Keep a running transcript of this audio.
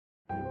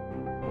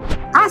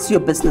As your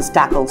business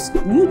tackles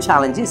new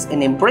challenges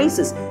and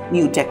embraces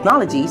new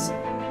technologies,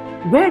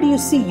 where do you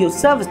see your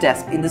service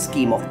desk in the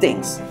scheme of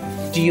things?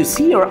 Do you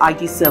see your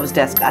IT service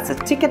desk as a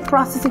ticket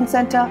processing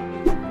center?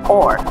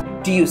 Or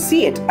do you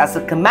see it as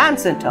a command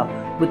center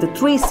with a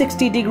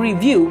 360-degree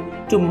view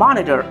to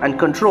monitor and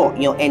control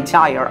your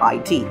entire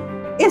IT?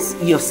 Is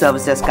your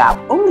service desk app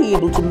only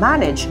able to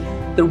manage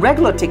the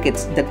regular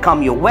tickets that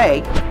come your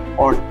way,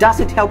 or does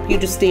it help you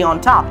to stay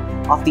on top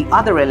of the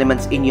other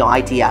elements in your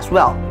IT as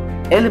well?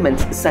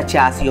 Elements such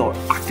as your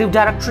Active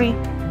Directory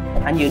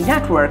and your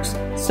networks,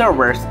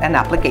 servers, and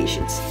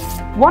applications.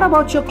 What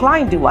about your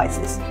client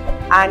devices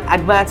and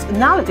advanced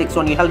analytics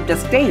on your help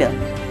desk data?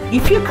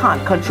 If you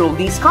can't control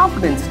these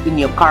components in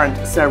your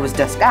current Service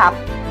Desk app,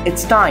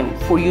 it's time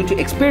for you to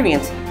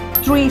experience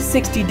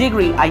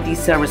 360-degree IT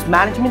service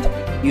management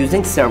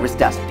using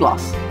ServiceDesk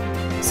Plus.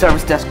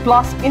 ServiceDesk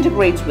Plus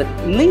integrates with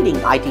leading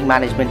IT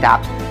management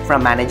apps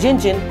from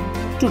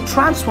ManageEngine to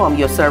transform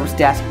your service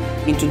desk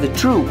into the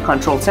true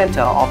control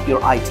center of your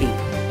IT.